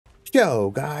Yo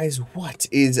guys, what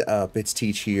is up? It's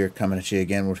Teach here, coming at you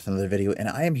again with another video, and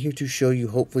I am here to show you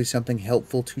hopefully something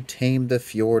helpful to tame the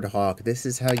Fjordhawk. This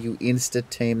is how you insta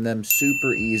tame them.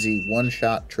 Super easy,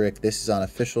 one-shot trick. This is on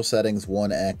official settings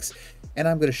 1x, and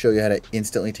I'm going to show you how to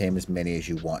instantly tame as many as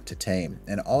you want to tame.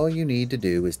 And all you need to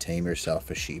do is tame yourself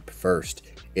a sheep first.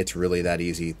 It's really that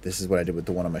easy. This is what I did with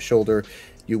the one on my shoulder.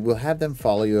 You will have them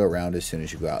follow you around as soon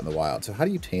as you go out in the wild. So how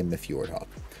do you tame the Fjordhawk?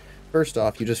 First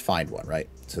off, you just find one, right?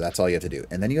 So that's all you have to do.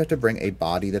 And then you have to bring a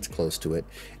body that's close to it.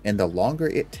 And the longer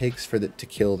it takes for it to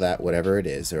kill that, whatever it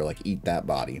is, or like eat that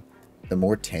body, the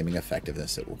more taming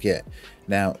effectiveness it will get.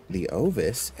 Now, the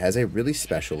Ovis has a really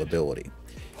special ability.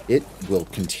 It will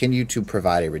continue to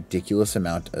provide a ridiculous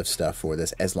amount of stuff for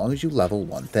this as long as you level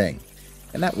one thing.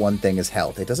 And that one thing is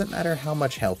health. It doesn't matter how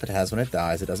much health it has when it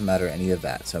dies. It doesn't matter any of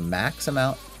that. So max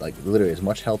amount, like literally as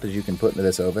much health as you can put into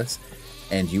this Ovis,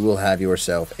 and you will have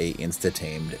yourself a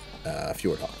insta-tamed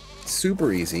Fjordhawk.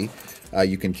 Super easy.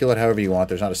 You can kill it however you want.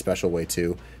 There's not a special way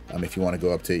to. If you want to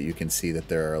go up to it, you can see that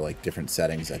there are like different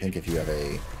settings. I think if you have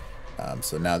a...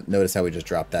 so now notice how we just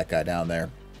dropped that guy down there.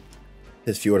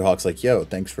 This Fjordhawk's like, yo,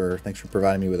 thanks for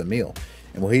providing me with a meal.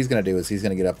 And what he's going to do is he's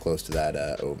going to get up close to that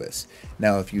Ovis.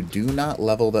 Now, if you do not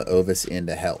level the Ovis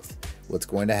into health, what's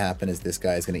going to happen is this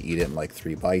guy is going to eat it in like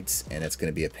 3 bites, and it's going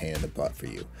to be a pain in the butt for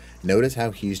you. Notice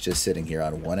how he's just sitting here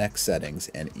on 1x settings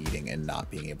and eating and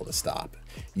not being able to stop.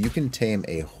 You can tame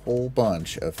a whole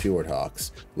bunch of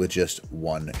Fjordhawks with just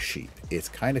one sheep. It's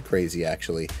kind of crazy,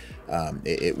 actually.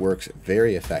 It works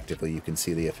very effectively. You can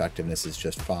see the effectiveness is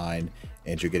just fine,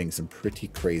 and you're getting some pretty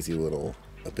crazy little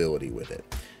ability with it.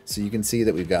 So you can see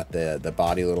that we've got the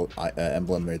body little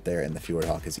emblem right there, and the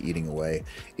Fjordhawk is eating away.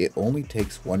 It only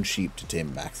takes one sheep to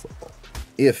tame max level.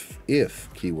 If,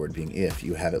 keyword being if,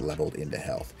 you have it leveled into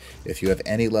health. If you have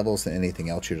any levels than anything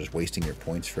else, you're just wasting your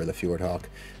points for the Fjordhawk.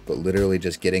 But literally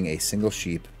just getting a single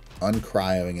sheep,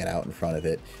 uncryoing it out in front of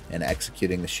it, and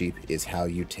executing the sheep is how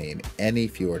you tame any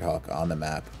Fjordhawk on the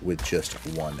map with just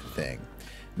one thing.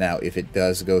 Now, if it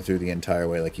does go through the entire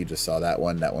way, like you just saw that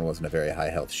one wasn't a very high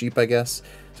health sheep, I guess.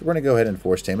 So we're going to go ahead and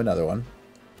force tame another one.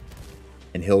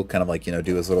 And he'll kind of like, you know,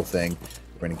 do his little thing.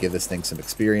 We're going to give this thing some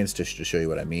experience just to show you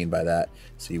what I mean by that.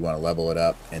 So you want to level it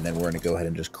up. And then we're going to go ahead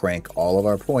and just crank all of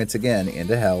our points again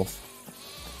into health.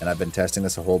 And I've been testing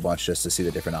this a whole bunch just to see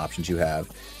the different options you have.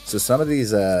 So some of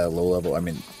these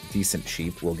decent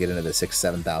sheep will get into the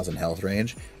 6,000–7,000 health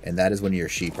range, and that is when your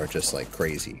sheep are just like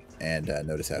crazy. And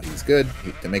notice how he's good.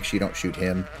 To make sure you don't shoot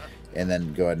him, and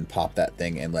then go ahead and pop that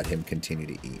thing and let him continue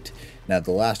to eat. Now,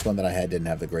 the last one that I had didn't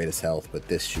have the greatest health, but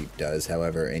this sheep does,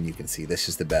 however, and you can see this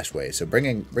is the best way. So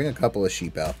bring a couple of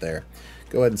sheep out there.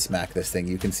 Go ahead and smack this thing.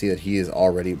 You can see that he is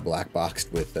already black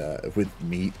boxed with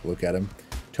meat. Look at him.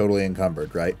 Totally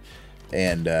encumbered, right?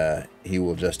 And he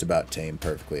will just about tame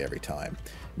perfectly every time.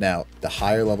 Now, the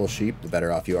higher level sheep, the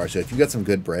better off you are. So if you got some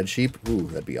good bred sheep, ooh,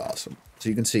 that'd be awesome. So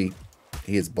you can see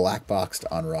he is black boxed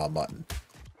on raw mutton.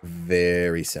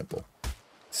 Very simple.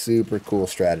 Super cool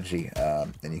strategy.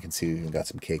 And you can see we've got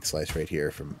some cake slice right here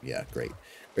from, yeah,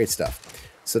 great stuff.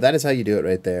 So that is how you do it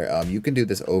right there. You can do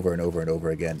this over and over and over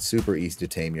again. Super easy to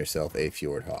tame yourself a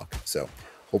Fjordhawk. So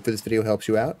hopefully this video helps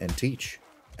you out, and Teach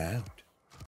out.